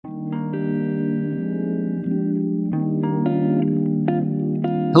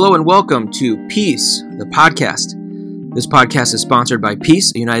Hello and welcome to Peace, the podcast. This podcast is sponsored by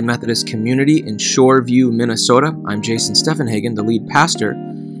Peace, a United Methodist community in Shoreview, Minnesota. I'm Jason Steffenhagen, the lead pastor,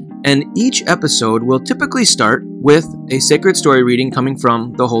 and each episode will typically start with a sacred story reading coming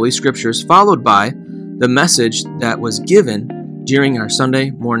from the Holy Scriptures, followed by the message that was given during our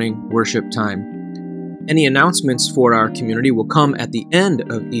Sunday morning worship time. Any announcements for our community will come at the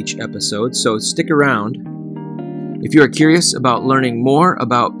end of each episode, so stick around. If you are curious about learning more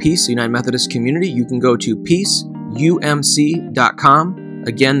about Peace, the United Methodist community, you can go to peaceumc.com.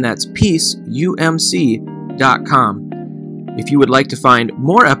 Again, that's peaceumc.com. If you would like to find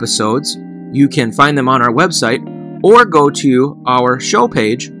more episodes, you can find them on our website or go to our show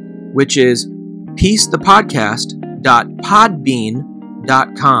page, which is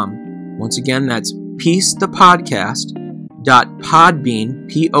peacethepodcast.podbean.com. Once again, that's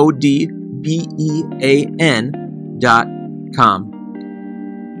peacethepodcast.podbean.com.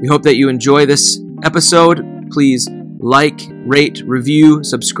 We hope that you enjoy this episode. Please like, rate, review,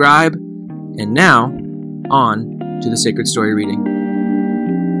 subscribe. And now, on to the sacred story reading.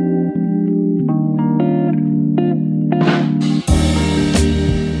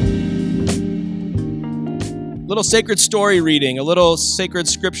 Little sacred story reading, a little sacred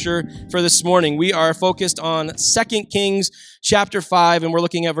scripture for this morning. We are focused on 2 Kings chapter 5, and we're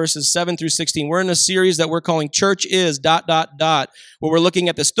looking at verses 7 through 16. We're in a series that we're calling Church Is ... where we're looking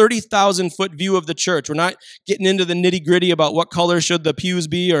at this 30,000-foot view of the church. We're not getting into the nitty-gritty about what color should the pews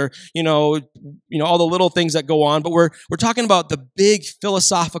be or, all the little things that go on, but we're talking about the big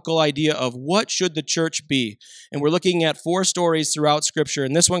philosophical idea of what should the church be. And we're looking at 4 stories throughout Scripture,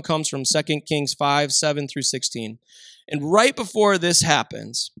 and this one comes from 2 Kings 5, 7 through 16. And right before this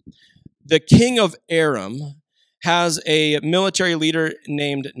happens, the king of Aram has a military leader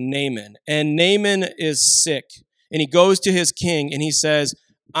named Naaman. And Naaman is sick. And he goes to his king and he says,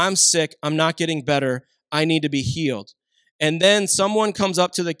 I'm sick. I'm not getting better. I need to be healed. And then someone comes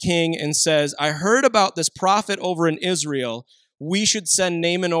up to the king and says, I heard about this prophet over in Israel. We should send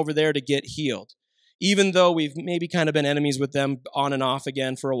Naaman over there to get healed. Even though we've maybe kind of been enemies with them on and off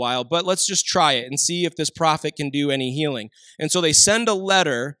again for a while. But let's just try it and see if this prophet can do any healing. And so they send a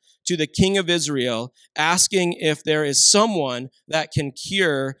letter to the king of Israel asking if there is someone that can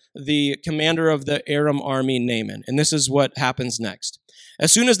cure the commander of the Aram army, Naaman. And this is what happens next.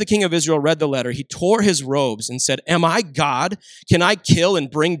 As soon as the king of Israel read the letter, he tore his robes and said, Am I God? Can I kill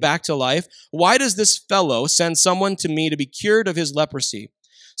and bring back to life? Why does this fellow send someone to me to be cured of his leprosy?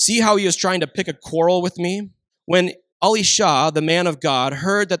 See how he is trying to pick a quarrel with me? When Elisha, the man of God,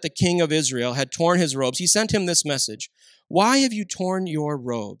 heard that the king of Israel had torn his robes, he sent him this message. Why have you torn your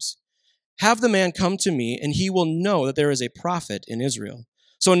robes? Have the man come to me, and he will know that there is a prophet in Israel.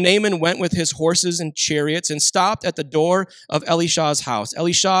 So Naaman went with his horses and chariots and stopped at the door of Elisha's house.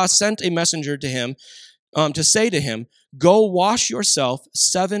 Elisha sent a messenger to him to say to him, Go wash yourself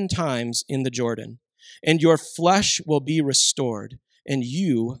 7 times in the Jordan, and your flesh will be restored, and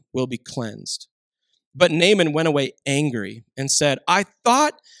you will be cleansed. But Naaman went away angry and said, I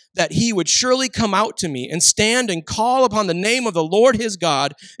thought that he would surely come out to me and stand and call upon the name of the Lord his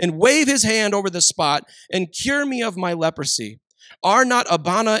God and wave his hand over the spot and cure me of my leprosy. Are not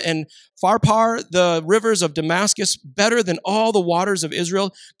Abana and Pharpar, the rivers of Damascus, better than all the waters of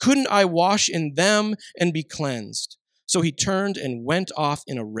Israel? Couldn't I wash in them and be cleansed? So he turned and went off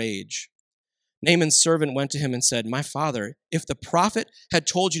in a rage. Naaman's servant went to him and said, My father, if the prophet had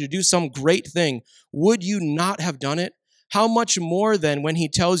told you to do some great thing, would you not have done it? How much more then when he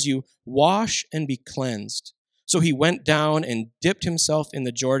tells you, wash and be cleansed? So he went down and dipped himself in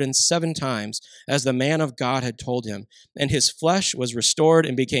the Jordan 7 times, as the man of God had told him, and his flesh was restored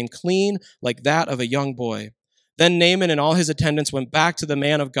and became clean like that of a young boy. Then Naaman and all his attendants went back to the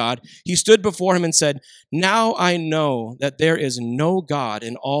man of God. He stood before him and said, Now I know that there is no God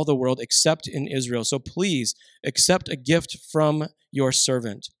in all the world except in Israel. So please accept a gift from your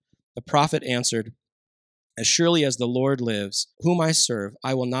servant. The prophet answered, As surely as the Lord lives, whom I serve,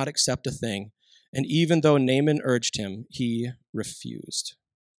 I will not accept a thing. And even though Naaman urged him, he refused.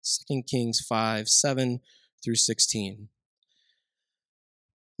 2 Kings 5, 7 through 16.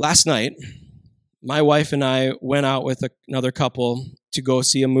 Last night, my wife and I went out with another couple to go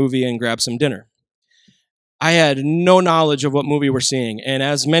see a movie and grab some dinner. I had no knowledge of what movie we're seeing, and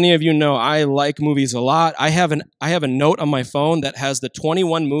as many of you know, I like movies a lot. I have a note on my phone that has the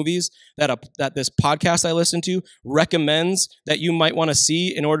 21 movies that this podcast I listen to recommends that you might want to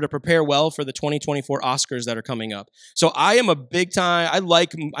see in order to prepare well for the 2024 Oscars that are coming up. So I am a big time. I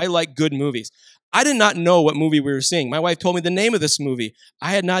like good movies. I did not know what movie we were seeing. My wife told me the name of this movie.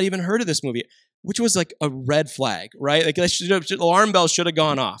 I had not even heard of this movie. which was like a red flag, right? Like alarm bells should have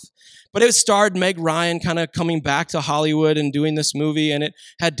gone off. But it starred Meg Ryan kind of coming back to Hollywood and doing this movie, and it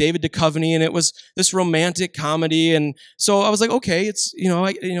had David Duchovny, and it was this romantic comedy. And so I was like, okay, it's,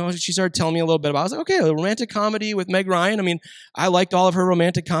 she started telling me a little bit about it. I was like, okay, a romantic comedy with Meg Ryan. I mean, I liked all of her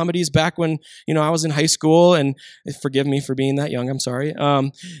romantic comedies back when, I was in high school, and forgive me for being that young, I'm sorry.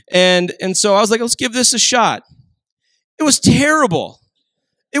 And so I was like, let's give this a shot. It was terrible.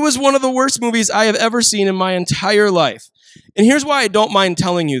 It was one of the worst movies I have ever seen in my entire life. And here's why I don't mind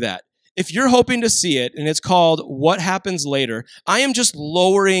telling you that. If you're hoping to see it, and it's called What Happens Later, I am just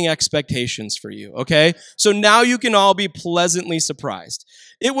lowering expectations for you, okay? So now you can all be pleasantly surprised.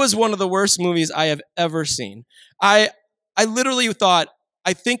 It was one of the worst movies I have ever seen. I literally thought,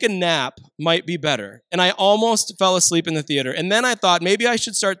 I think a nap might be better. And I almost fell asleep in the theater. And then I thought maybe I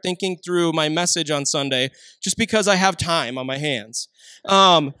should start thinking through my message on Sunday just because I have time on my hands.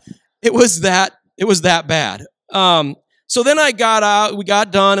 It was that bad. So then I got out, we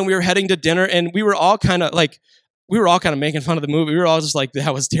got done, and we were heading to dinner, and we were all kind of making fun of the movie. We were all just like,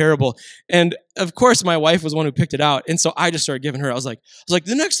 that was terrible. And of course, my wife was the one who picked it out. And so I just started giving her, I was like,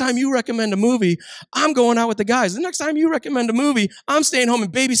 the next time you recommend a movie, I'm going out with the guys. The next time you recommend a movie, I'm staying home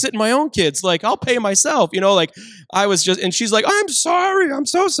and babysitting my own kids. Like, I'll pay myself, I was just, and she's like, I'm sorry. I'm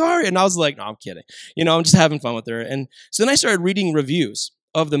so sorry. And I was like, no, I'm kidding. I'm just having fun with her. And so then I started reading reviews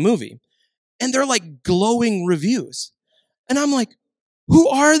of the movie, and they're like glowing reviews. And I'm like, who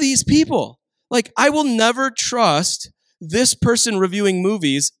are these people? Like, I will never trust this person reviewing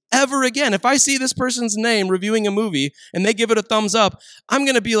movies ever again. If I see this person's name reviewing a movie and they give it a thumbs up, I'm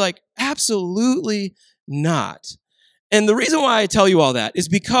going to be like, absolutely not. And the reason why I tell you all that is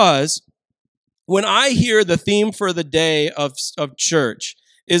because when I hear the theme for the day of church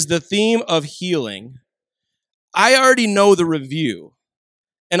is the theme of healing, I already know the review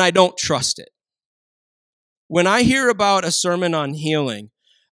and I don't trust it. When I hear about a sermon on healing,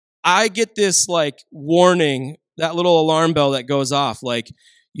 I get this warning, that little alarm bell that goes off,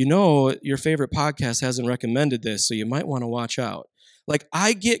 your favorite podcast hasn't recommended this, so you might want to watch out.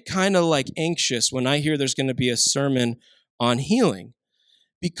 I get kind of anxious when I hear there's going to be a sermon on healing,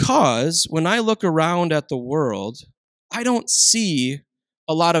 because when I look around at the world, I don't see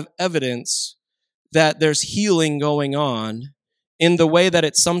a lot of evidence that there's healing going on in the way that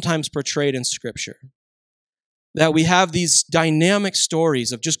it's sometimes portrayed in Scripture. That we have these dynamic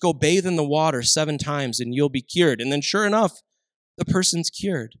stories of just go bathe in the water 7 times and you'll be cured. And then sure enough, the person's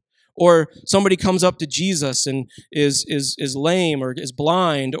cured. Or somebody comes up to Jesus and is lame or is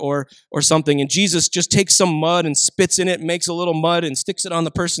blind or something. And Jesus just takes some mud and spits in it, makes a little mud and sticks it on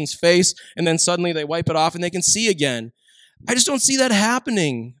the person's face. And then suddenly they wipe it off and they can see again. I just don't see that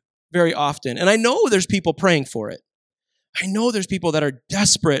happening very often. And I know there's people praying for it. I know there's people that are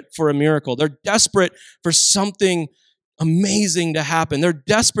desperate for a miracle. They're desperate for something amazing to happen. They're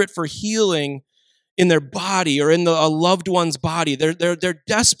desperate for healing in their body or in a loved one's body. They're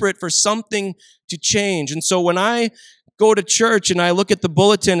desperate for something to change. And so when I go to church and I look at the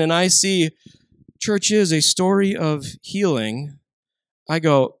bulletin and I see church is a story of healing, I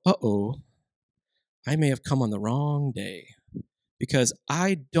go, uh-oh, I may have come on the wrong day, because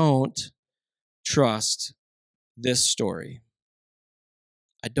I don't trust this story.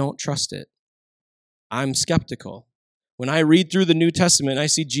 I don't trust it. I'm skeptical. When I read through the New Testament, I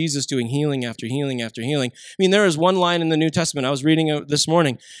see Jesus doing healing after healing after healing. I mean, there is one line in the New Testament, I was reading it this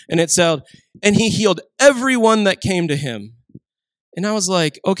morning, and it said, and he healed everyone that came to him. And I was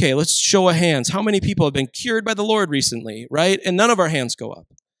like, okay, let's show of hands. How many people have been cured by the Lord recently, right? And none of our hands go up.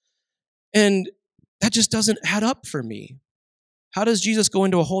 And that just doesn't add up for me. How does Jesus go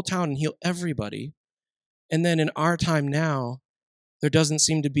into a whole town and heal everybody? And then in our time now, there doesn't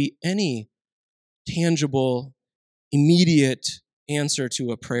seem to be any tangible, immediate answer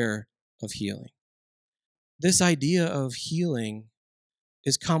to a prayer of healing. This idea of healing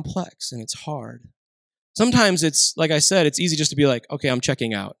is complex and it's hard. Sometimes it's, like I said, it's easy just to be like, okay, I'm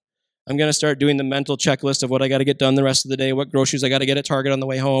checking out. I'm going to start doing the mental checklist of what I got to get done the rest of the day, what groceries I got to get at Target on the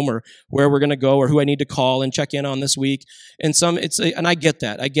way home, or where we're going to go, or who I need to call and check in on this week. And I get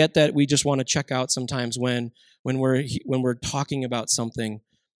that. I get that we just want to check out sometimes when we're talking about something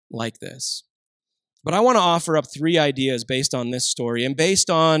like this. But I want to offer up 3 ideas based on this story and based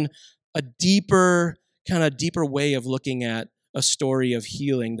on a deeper way of looking at a story of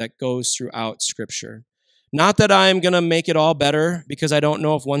healing that goes throughout Scripture. Not that I'm going to make it all better, because I don't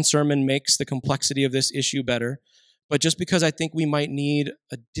know if one sermon makes the complexity of this issue better, but just because I think we might need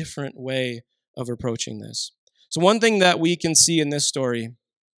a different way of approaching this. So one thing that we can see in this story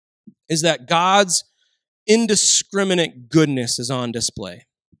is that God's indiscriminate goodness is on display.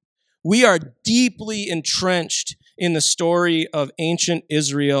 We are deeply entrenched in the story of ancient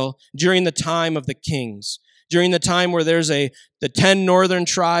Israel during the time of the kings, during the time where the 10 northern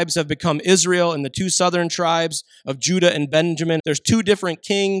tribes have become Israel and the 2 southern tribes of Judah and Benjamin. There's 2 different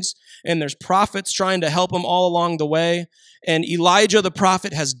kings and there's prophets trying to help them all along the way. And Elijah the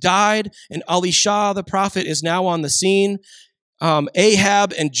prophet has died and Elisha the prophet is now on the scene.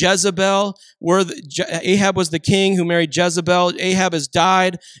 Ahab and Jezebel Ahab was the king who married Jezebel. Ahab has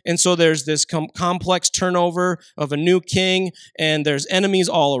died. And so there's this complex turnover of a new king, and there's enemies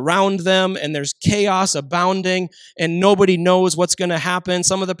all around them, and there's chaos abounding, and nobody knows what's going to happen.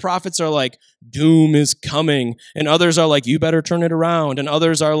 Some of the prophets are like, doom is coming. And others are like, you better turn it around. And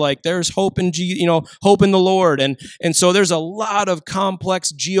others are like, there's hope in hope in the Lord. And so there's a lot of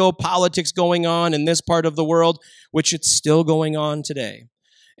complex geopolitics going on in this part of the world, which it's still going on today.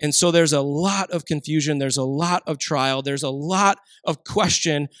 And so there's a lot of confusion. There's a lot of trial. There's a lot of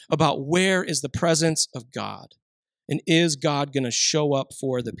question about where is the presence of God? And is God going to show up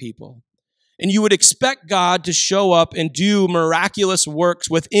for the people? And you would expect God to show up and do miraculous works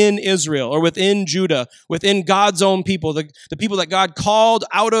within Israel or within Judah, within God's own people, the people that God called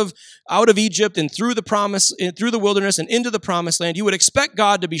out of Egypt and through the wilderness and into the promised land. You would expect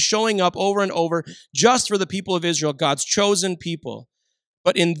God to be showing up over and over just for the people of Israel, God's chosen people.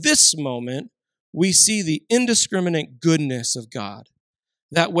 But in this moment, we see the indiscriminate goodness of God.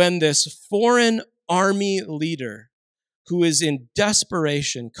 That when this foreign army leader who is in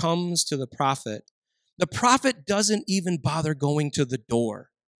desperation comes to the prophet doesn't even bother going to the door.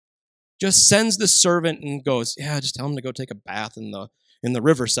 Just sends the servant and goes, yeah, just tell him to go take a bath in the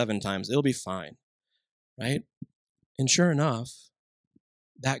river 7 times. It'll be fine, right? And sure enough,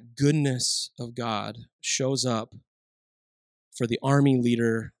 that goodness of God shows up for the army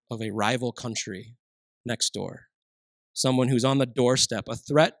leader of a rival country next door. Someone who's on the doorstep, a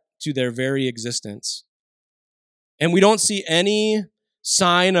threat to their very existence. And we don't see any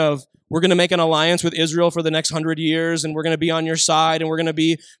sign of, we're going to make an alliance with Israel for the next 100 years, and we're going to be on your side, and we're going to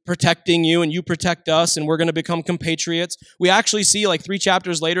be protecting you, and you protect us, and we're going to become compatriots. We actually see, like 3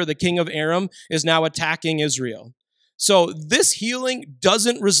 chapters later, the king of Aram is now attacking Israel. So this healing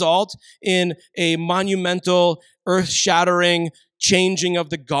doesn't result in a monumental, earth-shattering changing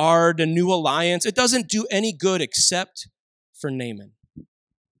of the guard, a new alliance. It doesn't do any good except for Naaman.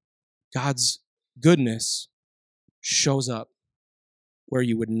 God's goodness shows up where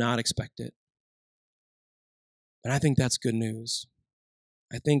you would not expect it. And I think that's good news.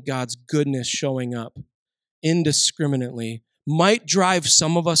 I think God's goodness showing up indiscriminately might drive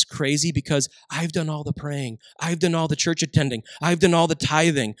some of us crazy because I've done all the praying. I've done all the church attending. I've done all the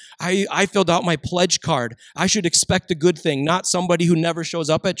tithing. I filled out my pledge card. I should expect a good thing, not somebody who never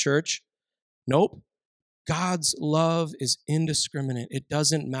shows up at church. Nope. God's love is indiscriminate. It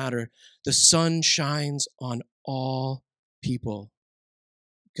doesn't matter. The sun shines on all people.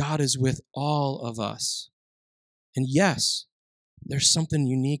 God is with all of us. And yes, there's something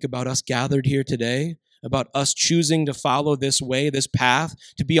unique about us gathered here today, about us choosing to follow this way, this path,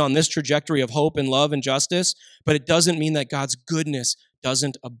 to be on this trajectory of hope and love and justice, but it doesn't mean that God's goodness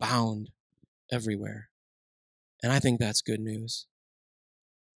doesn't abound everywhere. And I think that's good news.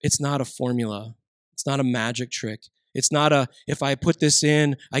 It's not a formula. It's not a magic trick. It's not if I put this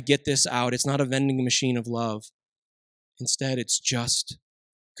in, I get this out. It's not a vending machine of love. Instead, it's just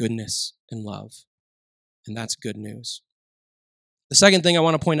goodness and love. And that's good news. The second thing I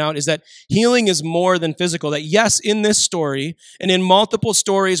want to point out is that healing is more than physical. That yes, in this story and in multiple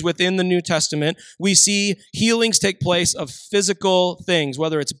stories within the New Testament, we see healings take place of physical things,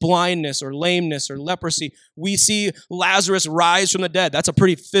 whether it's blindness or lameness or leprosy. We see Lazarus rise from the dead. That's a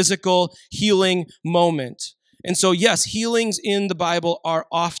pretty physical healing moment. And so yes, healings in the Bible are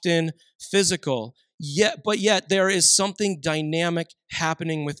often physical. Yet there is something dynamic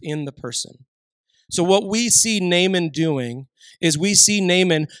happening within the person. So what we see Naaman doing is we see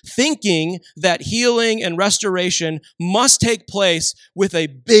Naaman thinking that healing and restoration must take place with a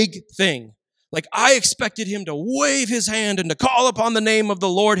big thing. Like, I expected him to wave his hand and to call upon the name of the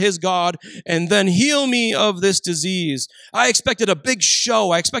Lord his God and then heal me of this disease. I expected a big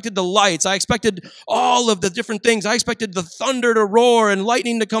show. I expected the lights. I expected all of the different things. I expected the thunder to roar and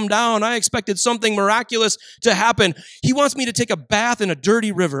lightning to come down. I expected something miraculous to happen. He wants me to take a bath in a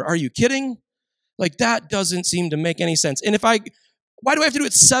dirty river. Are you kidding? Like, that doesn't seem to make any sense. And why do I have to do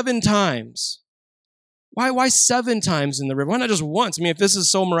it 7 times? Why 7 times in the river? Why not just once? I mean, if this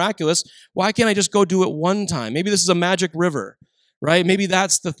is so miraculous, why can't I just go do it 1 time? Maybe this is a magic river, right? Maybe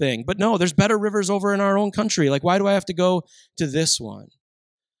that's the thing. But no, there's better rivers over in our own country. Like, why do I have to go to this one?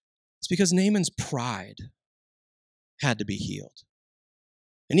 It's because Naaman's pride had to be healed.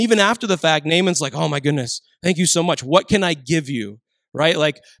 And even after the fact, Naaman's like, oh my goodness, thank you so much. What can I give you? Right?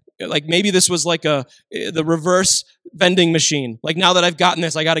 Like maybe this was like the reverse vending machine. Like now that I've gotten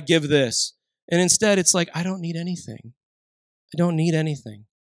this, I got to give this. And instead it's like, I don't need anything. I don't need anything.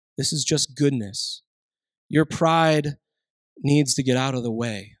 This is just goodness. Your pride needs to get out of the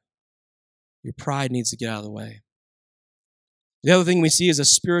way. Your pride needs to get out of the way. The other thing we see is a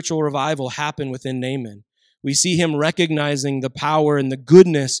spiritual revival happen within Naaman. We see him recognizing the power and the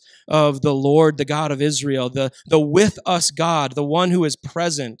goodness of the Lord, the God of Israel, the with us God, the one who is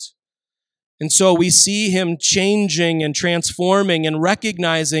present. And so we see him changing and transforming and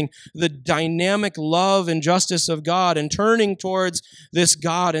recognizing the dynamic love and justice of God and turning towards this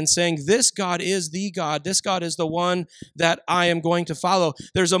God and saying, this God is the God. This God is the one that I am going to follow.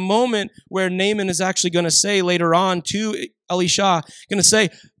 There's a moment where Naaman is actually going to say later on to Elisha, going to say,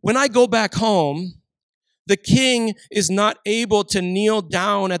 when I go back home, the king is not able to kneel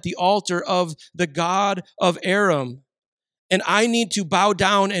down at the altar of the God of Aram. And I need to bow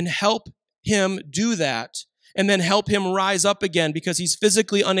down and help him do that and then help him rise up again because he's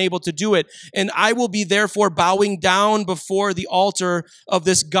physically unable to do it. And I will be therefore bowing down before the altar of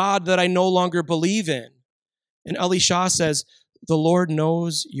this God that I no longer believe in. And Elisha says, the Lord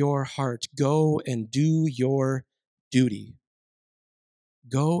knows your heart. Go and do your duty.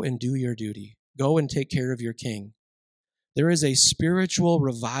 Go and do your duty. Go and take care of your king. There is a spiritual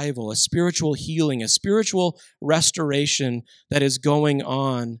revival, a spiritual healing, a spiritual restoration that is going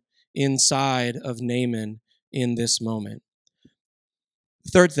on inside of Naaman in this moment.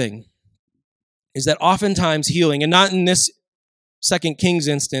 The third thing is that oftentimes healing, and not in this 2 Kings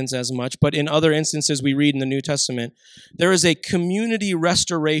instance as much, but in other instances we read in the New Testament, there is a community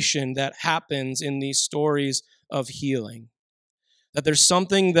restoration that happens in these stories of healing. That there's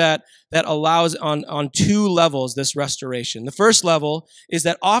something that allows on two levels this restoration. The first level is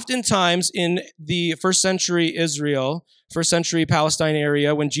that oftentimes in the first century Israel, first century Palestine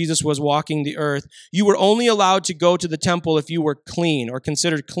area, when Jesus was walking the earth, you were only allowed to go to the temple if you were clean or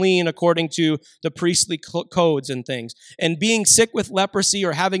considered clean according to the priestly codes and things. And being sick with leprosy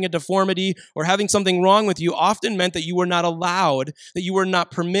or having a deformity or having something wrong with you often meant that you were not allowed, that you were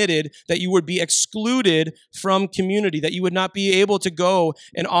not permitted, that you would be excluded from community, that you would not be able to go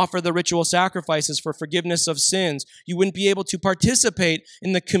and offer the ritual sacrifices for forgiveness of sins. You wouldn't be able to participate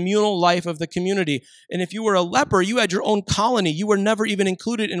in the communal life of the community. And if you were a leper, you had your own colony. You were never even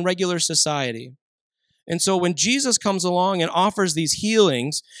included in regular society. And so when Jesus comes along and offers these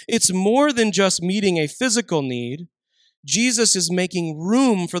healings, it's more than just meeting a physical need. Jesus is making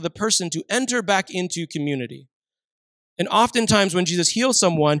room for the person to enter back into community. And oftentimes when Jesus heals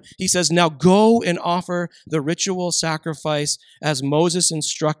someone, he says, now go and offer the ritual sacrifice as Moses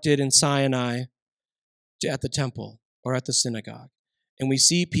instructed in Sinai at the temple or at the synagogue. And we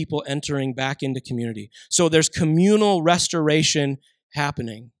see people entering back into community. So there's communal restoration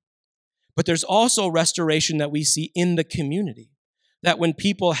happening. But there's also restoration that we see in the community. That when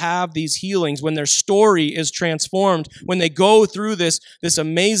people have these healings, when their story is transformed, when they go through this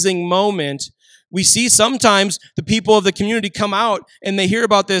amazing moment, we see sometimes the people of the community come out and they hear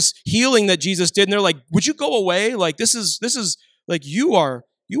about this healing that Jesus did, and they're like, would you go away? Like, this is like, you are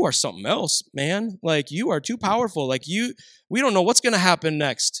something else, man. Like, you are too powerful. Like, we don't know what's going to happen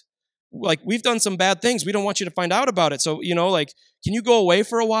next. Like, we've done some bad things. We don't want you to find out about it. So, like, can you go away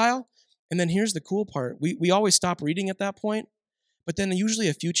for a while? And then here's the cool part. We always stop reading at that point. But then usually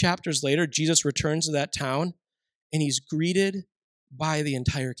a few chapters later, Jesus returns to that town and he's greeted by the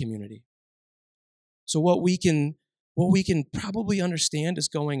entire community. So what we can probably understand is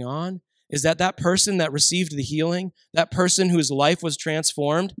going on is that person that received the healing, that person whose life was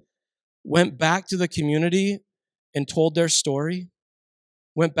transformed, went back to the community and told their story,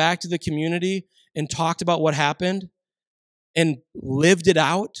 went back to the community and talked about what happened and lived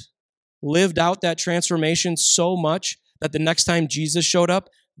out that transformation so much that the next time Jesus showed up,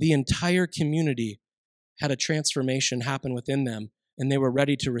 the entire community had a transformation happen within them and they were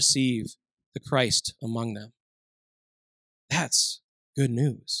ready to receive the Christ among them. That's good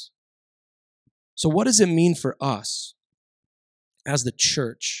news. So what does it mean for us as the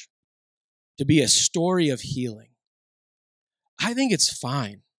church to be a story of healing? I think it's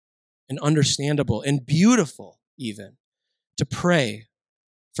fine and understandable and beautiful even to pray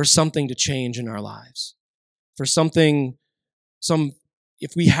for something to change in our lives, for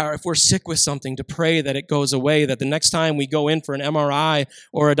if we're sick with something, to pray that it goes away, that the next time we go in for an MRI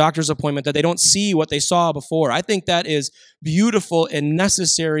or a doctor's appointment, that they don't see what they saw before. I think that is beautiful and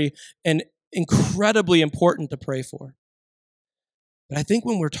necessary and incredibly important to pray for. But I think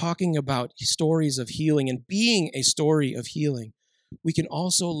when we're talking about stories of healing and being a story of healing, we can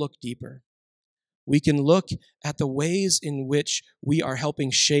also look deeper. We can look at the ways in which we are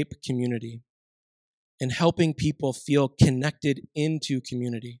helping shape community and helping people feel connected into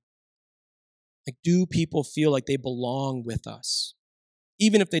community. Like, do people feel like they belong with us?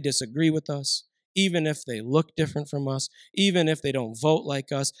 Even if they disagree with us, even if they look different from us, even if they don't vote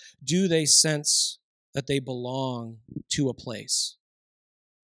like us, do they sense that they belong to a place?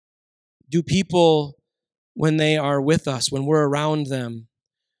 Do people, when they are with us, when we're around them,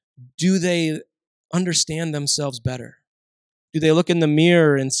 do they understand themselves better? Do they look in the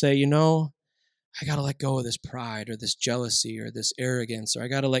mirror and say, I got to let go of this pride or this jealousy or this arrogance, or I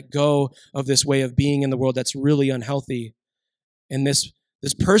got to let go of this way of being in the world that's really unhealthy. And this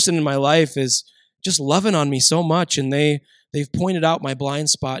person in my life is just loving on me so much, and they've pointed out my blind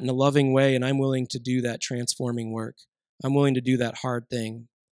spot in a loving way, and I'm willing to do that transforming work. I'm willing to do that hard thing.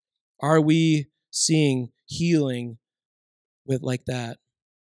 Are we seeing healing with like that?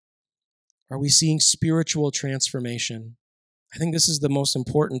 Are we seeing spiritual transformation? I think this is the most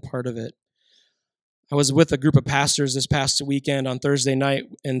important part of it. I was with a group of pastors this past weekend on Thursday night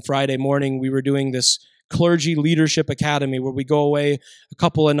and Friday morning. We were doing this clergy leadership academy where we go away a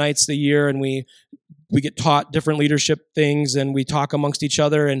couple of nights a year and we get taught different leadership things and we talk amongst each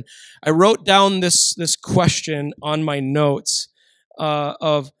other. And I wrote down this question on my notes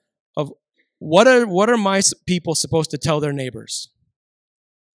of what are my people supposed to tell their neighbors?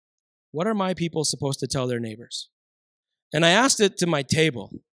 What are my people supposed to tell their neighbors? And I asked it to my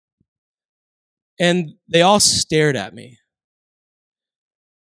table. And they all stared at me.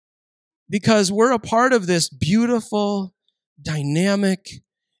 Because we're a part of this beautiful, dynamic,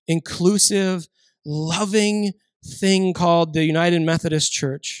 inclusive, loving thing called the United Methodist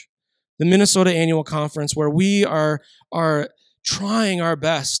Church, the Minnesota Annual Conference, where we are trying our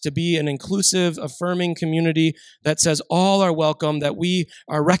best to be an inclusive, affirming community that says all are welcome, that we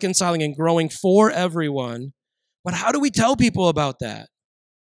are reconciling and growing for everyone. But how do we tell people about that?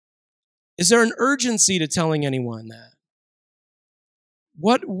 Is there an urgency to telling anyone that?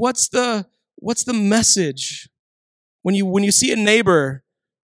 What's the message when you see a neighbor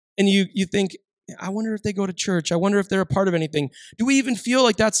and you think, I wonder if they go to church. I wonder if they're a part of anything. Do we even feel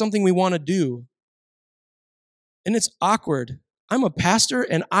like that's something we want to do? And it's awkward. I'm a pastor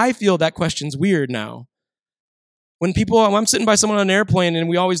and I feel that question's weird now. When I'm sitting by someone on an airplane and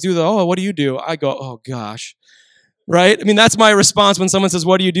we always do what do you do? I go, oh gosh. Right? I mean, that's my response when someone says,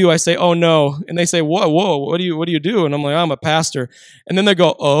 what do you do? I say, oh no. And they say, whoa, what do you do? And I'm like, I'm a pastor. And then they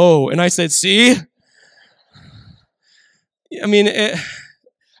go, oh. And I said, see? I mean,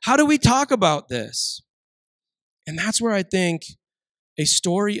 how do we talk about this? And that's where I think a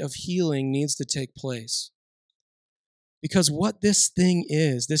story of healing needs to take place. Because what this thing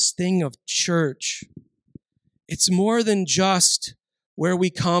is, this thing of church, it's more than just where we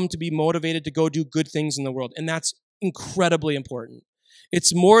come to be motivated to go do good things in the world. And that's incredibly important.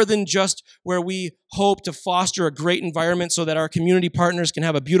 It's more than just where we hope to foster a great environment so that our community partners can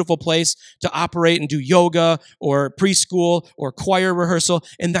have a beautiful place to operate and do yoga or preschool or choir rehearsal.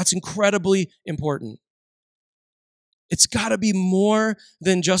 And that's incredibly important. It's got to be more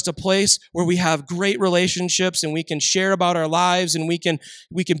than just a place where we have great relationships and we can share about our lives and we can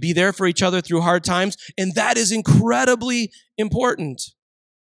be there for each other through hard times. And that is incredibly important.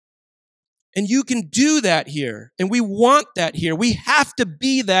 And you can do that here. And we want that here. We have to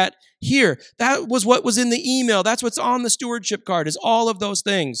be that here. That was what was in the email. That's what's on the stewardship card, is all of those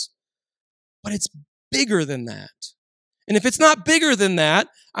things. But it's bigger than that. And if it's not bigger than that,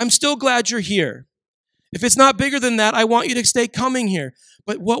 I'm still glad you're here. If it's not bigger than that, I want you to stay coming here.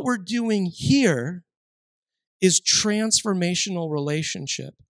 But what we're doing here is transformational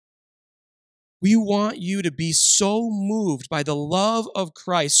relationship. We want you to be so moved by the love of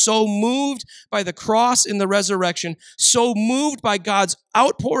Christ, so moved by the cross and the resurrection, so moved by God's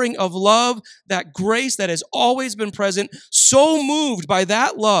outpouring of love, that grace that has always been present, so moved by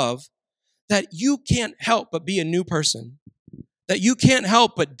that love that you can't help but be a new person, that you can't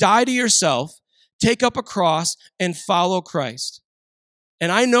help but die to yourself, take up a cross, and follow Christ.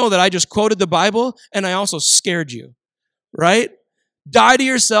 And I know that I just quoted the Bible and I also scared you, right? Die to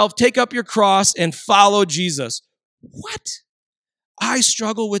yourself, take up your cross, and follow Jesus. What? I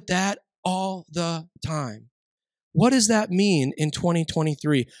struggle with that all the time. What does that mean in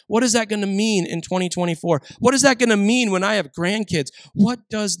 2023? What is that going to mean in 2024? What is that going to mean when I have grandkids? What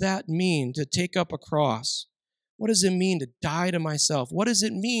does that mean to take up a cross? What does it mean to die to myself? What does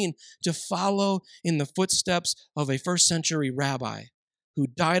it mean to follow in the footsteps of a first century rabbi who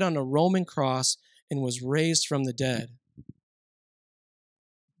died on a Roman cross and was raised from the dead?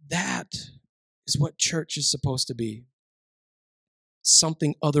 That is what church is supposed to be.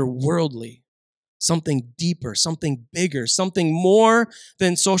 something otherworldly, something deeper, something bigger, something more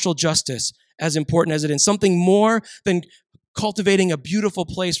than social justice, as important as it is, something more than cultivating a beautiful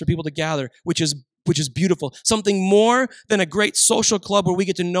place for people to gather, which is beautiful, something more than a great social club where we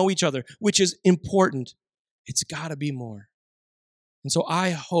get to know each other, which is important. It's got to be more. And so I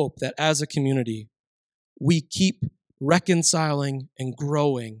hope that as a community, we keep reconciling and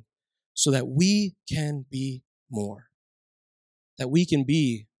growing so that we can be more, that we can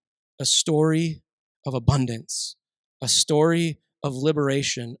be a story of abundance, a story of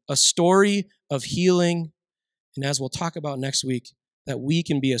liberation, a story of healing, and as we'll talk about next week, that we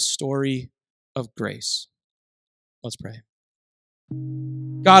can be a story of grace. Let's pray.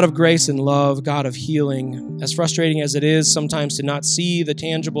 God of grace and love, God of healing, as frustrating as it is sometimes to not see the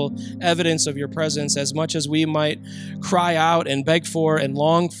tangible evidence of your presence, as much as we might cry out and beg for and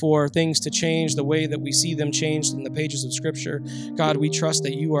long for things to change the way that we see them changed in the pages of Scripture, God, we trust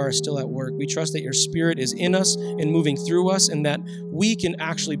that you are still at work. We trust that your Spirit is in us and moving through us, and that we can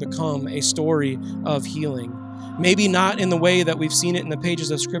actually become a story of healing. Maybe not in the way that we've seen it in the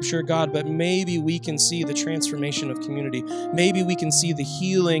pages of Scripture, God, but maybe we can see the transformation of community. Maybe we can see the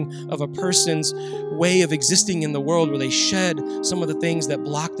healing of a person's way of existing in the world where they shed some of the things that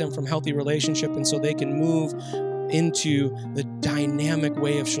block them from healthy relationship, and so they can move into the dynamic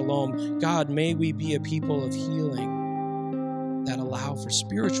way of shalom. God, may we be a people of healing that allow for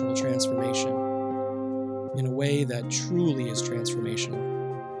spiritual transformation in a way that truly is transformational.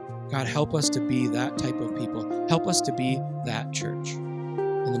 God, help us to be that type of people. Help us to be that church.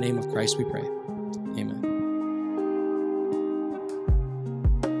 In the name of Christ we pray. Amen.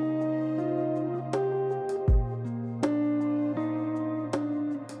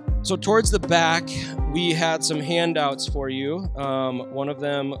 So towards the back, we had some handouts for you. One of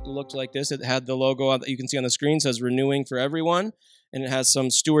them looked like this. It had the logo that you can see on the screen. It says Renewing for Everyone, and it has some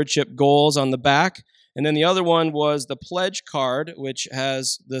stewardship goals on the back. And then the other one was the pledge card, which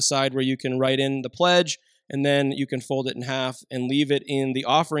has the side where you can write in the pledge, and then you can fold it in half and leave it in the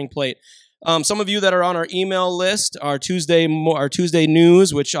offering plate. Some of you that are on our email list, our Tuesday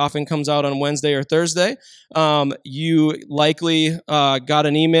news, which often comes out on Wednesday or Thursday, you likely got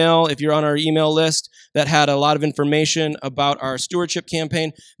an email, if you're on our email list, that had a lot of information about our stewardship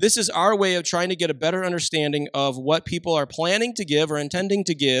campaign. This is our way of trying to get a better understanding of what people are planning to give or intending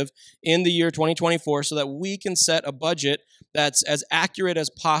to give in the year 2024 so that we can set a budget that's as accurate as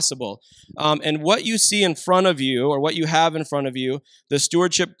possible. And what you see in front of you, or what you have in front of you, the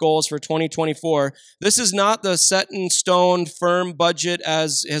stewardship goals for 2024, this is not the set in stone firm budget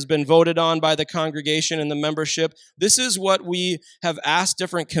as has been voted on by the congregation and the membership. This is what we have asked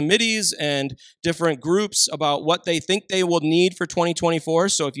different committees and different groups about what they think they will need for 2024.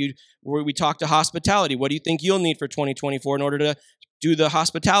 So if we talk to hospitality, what do you think you'll need for 2024 in order to do the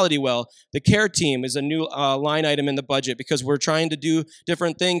hospitality well? The care team is a new line item in the budget because we're trying to do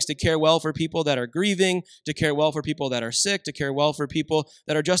different things to care well for people that are grieving, to care well for people that are sick, to care well for people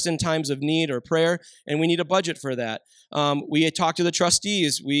that are just in times of need or prayer, and we need a budget for that. We talked to the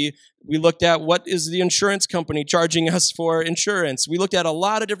trustees. We looked at what is the insurance company charging us for insurance. We looked at a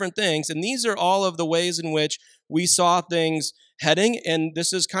lot of different things, and these are all of the ways in which we saw things heading, and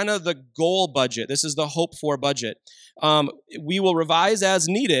this is kind of the goal budget. This is the hope for budget. We will revise as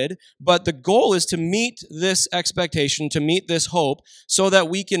needed, but the goal is to meet this expectation, to meet this hope, so that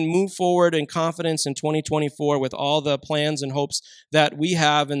we can move forward in confidence in 2024 with all the plans and hopes that we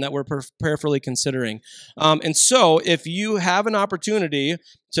have and that we're prayerfully considering. And so if you have an opportunity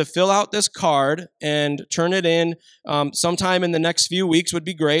to fill out this card and turn it in sometime in the next few weeks would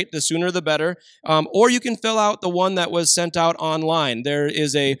be great. The sooner the better. Or you can fill out the one that was sent out online. There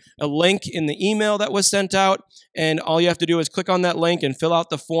is a link in the email that was sent out, and all you have to do is click on that link and fill out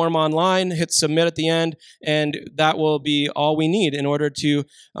the form online, hit submit at the end, and that will be all we need in order to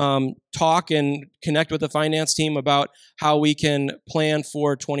talk and connect with the finance team about how we can plan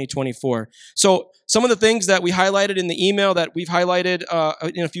for 2024. So some of the things that we highlighted in the email that we've highlighted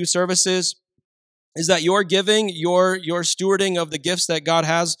in a few services is that your giving, your stewarding of the gifts that God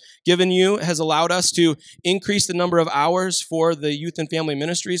has given you has allowed us to increase the number of hours for the youth and family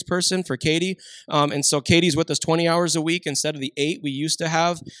ministries person, for Katie. And so Katie's with us 20 hours a week instead of the 8 we used to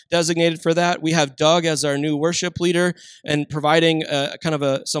have designated for that. We have Doug as our new worship leader and providing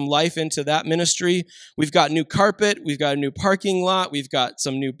some life into that ministry. We've got new carpet. We've got a new parking lot. We've got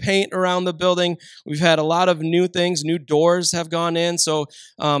some new paint around the building. We've had a lot of new things. New doors have gone in. So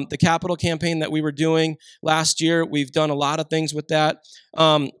the capital campaign that we were doing last year. We've done a lot of things with that.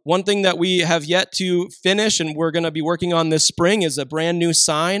 One thing that we have yet to finish and we're going to be working on this spring is a brand new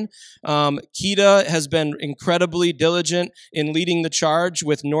sign. Keita has been incredibly diligent in leading the charge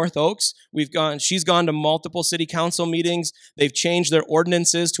with North Oaks. She's gone to multiple city council meetings. They've changed their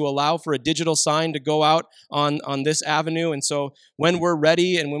ordinances to allow for a digital sign to go out on this avenue. And so when we're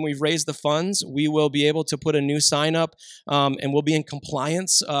ready and when we've raised the funds, we will be able to put a new sign up and we'll be in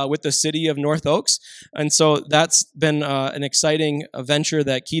compliance with the city of North Oaks. And so that's been an exciting venture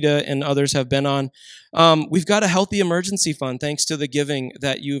that Keita and others have been on. We've got a healthy emergency fund thanks to the giving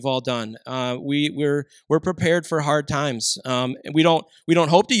that you've all done. We're prepared for hard times. We don't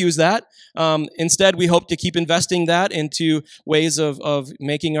hope to use that. Instead, we hope to keep investing that into ways of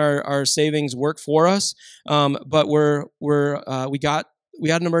making our savings work for us. But we got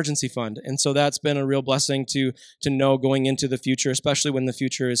an emergency fund, and so that's been a real blessing to know going into the future, especially when the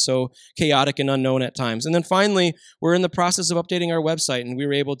future is so chaotic and unknown at times. And then finally, we're in the process of updating our website, and we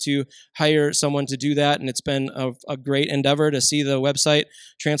were able to hire someone to do that, and it's been a great endeavor to see the website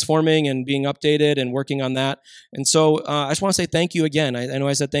transforming and being updated and working on that. And so I just want to say thank you again. I know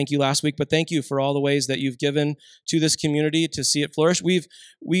I said thank you last week, but thank you for all the ways that you've given to this community to see it flourish. We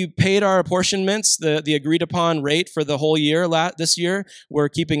paid our apportionments, the agreed upon rate for the whole year this year. We're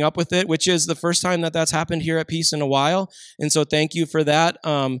keeping up with it, which is the first time that that's happened here at Peace in a while. And so thank you for that.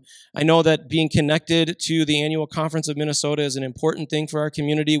 I know that being connected to the Annual Conference of Minnesota is an important thing for our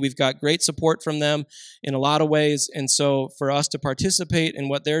community. We've got great support from them in a lot of ways. And so for us to participate in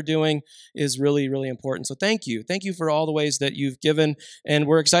what they're doing is really, really important. So thank you. Thank you for all the ways that you've given. And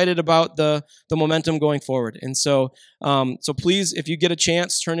we're excited about the momentum going forward. And so please, if you get a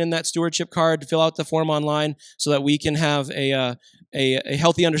chance, turn in that stewardship card, fill out the form online so that we can have a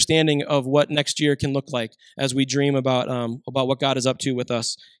healthy understanding of what next year can look like as we dream about what God is up to with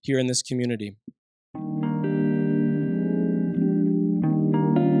us here in this community.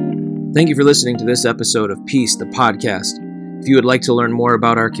 Thank you for listening to this episode of Peace, the podcast. If you would like to learn more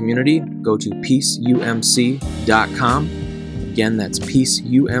about our community, go to peaceumc.com. Again, that's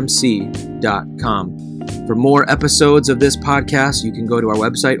peaceumc.com. For more episodes of this podcast, you can go to our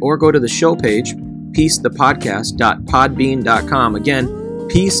website or go to the show page, peacethepodcast.podbean.com. Again,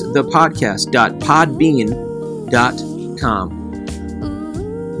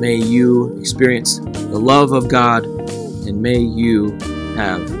 peacethepodcast.podbean.com. May you experience the love of God, and may you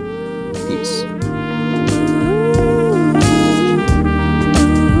have peace.